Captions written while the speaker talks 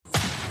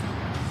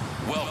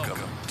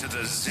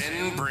the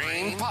Zen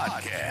Brain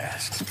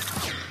Podcast,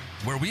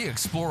 where we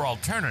explore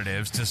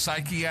alternatives to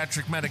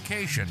psychiatric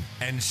medication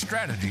and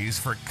strategies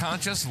for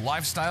conscious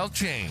lifestyle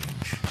change.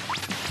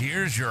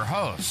 Here's your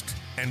host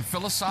and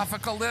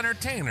philosophical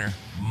entertainer,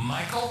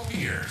 Michael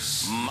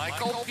Pierce.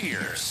 Michael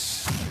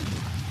Pierce.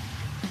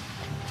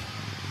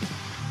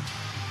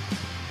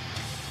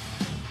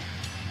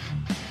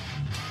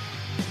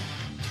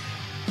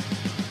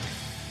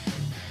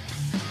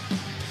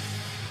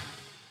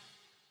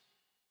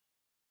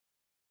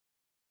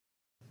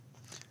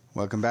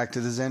 Welcome back to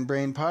the Zen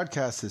Brain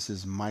Podcast. This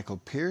is Michael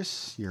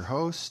Pierce, your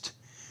host,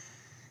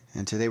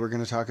 and today we're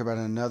going to talk about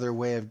another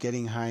way of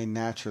getting high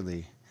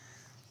naturally,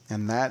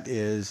 and that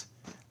is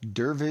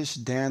dervish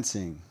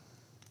dancing,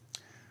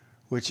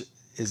 which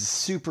is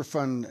super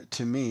fun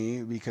to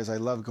me because I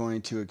love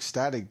going to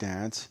ecstatic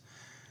dance,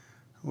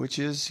 which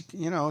is,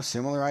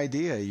 similar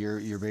idea.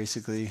 You're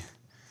basically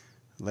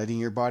letting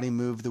your body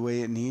move the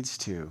way it needs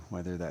to,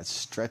 whether that's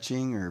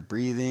stretching or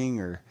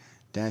breathing or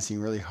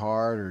dancing really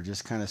hard or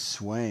just kind of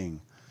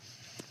swaying.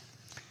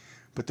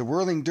 But the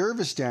whirling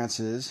dervish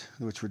dances,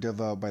 which were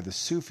developed by the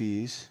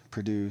Sufis,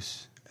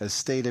 produce a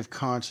state of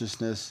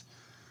consciousness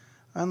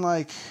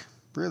unlike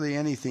really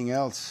anything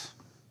else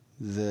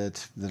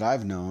that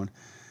I've known.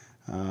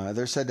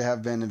 They're said to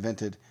have been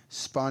invented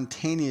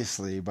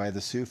spontaneously by the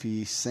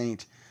Sufi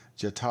saint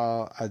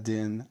Jata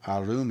ad-Din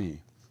al-Rumi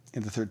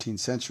in the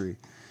 13th century.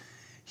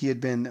 He had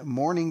been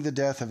mourning the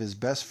death of his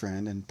best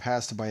friend and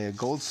passed by a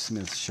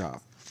goldsmith's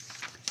shop.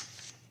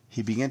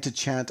 He began to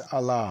chant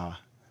Allah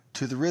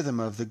to the rhythm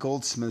of the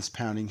goldsmith's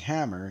pounding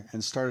hammer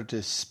and started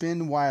to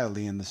spin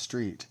wildly in the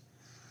street.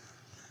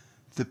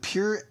 The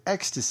pure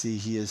ecstasy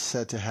he is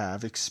said to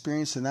have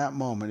experienced in that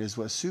moment is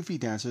what Sufi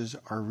dancers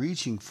are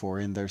reaching for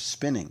in their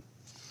spinning.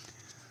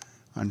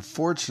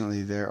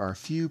 Unfortunately, there are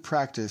few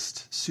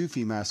practiced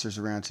Sufi masters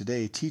around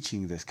today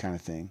teaching this kind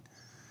of thing.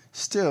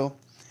 Still,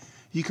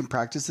 you can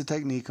practice the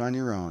technique on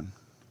your own.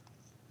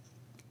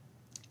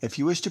 If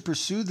you wish to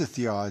pursue the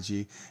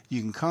theology,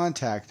 you can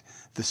contact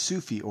the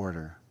Sufi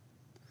order.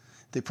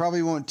 They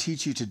probably won't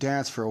teach you to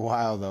dance for a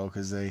while, though,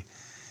 because they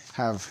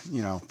have,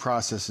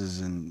 processes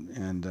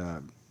and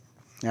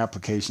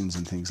applications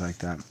and things like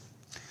that.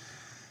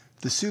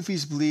 The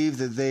Sufis believe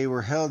that they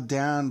were held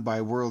down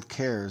by world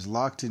cares,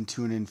 locked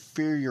into an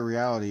inferior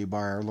reality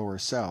by our lower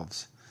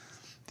selves.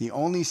 The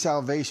only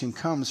salvation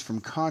comes from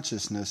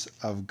consciousness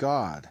of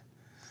God.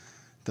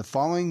 The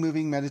following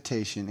moving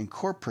meditation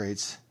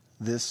incorporates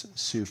this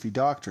Sufi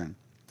doctrine,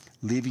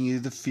 leaving you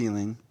the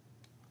feeling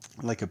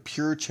like a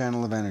pure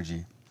channel of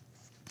energy,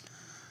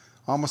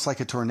 almost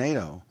like a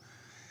tornado,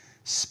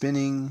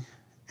 spinning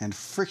and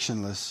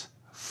frictionless,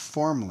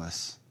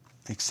 formless,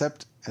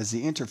 except as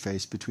the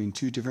interface between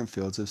two different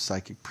fields of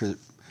psychic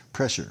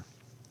pressure.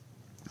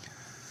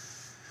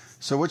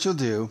 So what you'll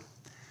do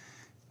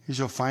is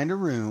you'll find a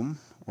room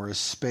or a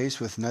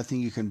space with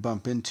nothing you can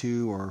bump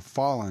into or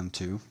fall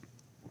into.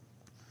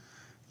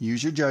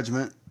 Use your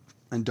judgment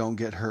and don't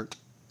get hurt.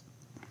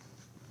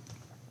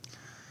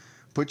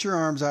 Put your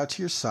arms out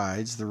to your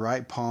sides, the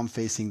right palm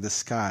facing the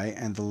sky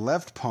and the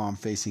left palm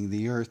facing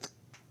the earth.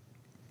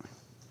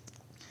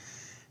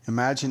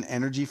 Imagine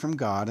energy from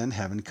God and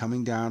heaven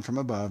coming down from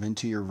above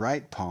into your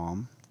right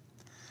palm,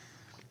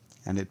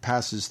 and it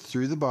passes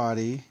through the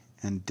body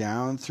and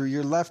down through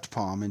your left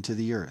palm into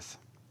the earth.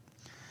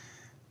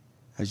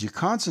 As you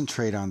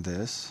concentrate on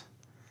this,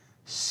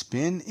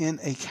 spin in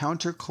a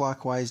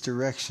counterclockwise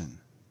direction.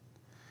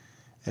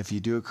 If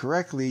you do it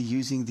correctly,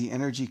 using the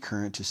energy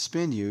current to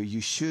spin you, you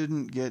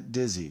shouldn't get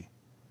dizzy.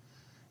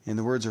 In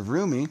the words of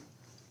Rumi,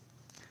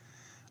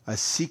 a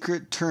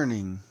secret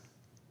turning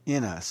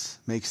in us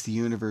makes the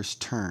universe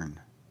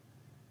turn.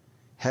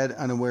 Head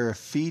unaware of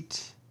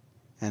feet,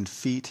 and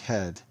feet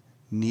head.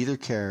 Neither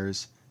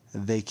cares,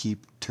 they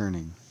keep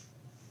turning.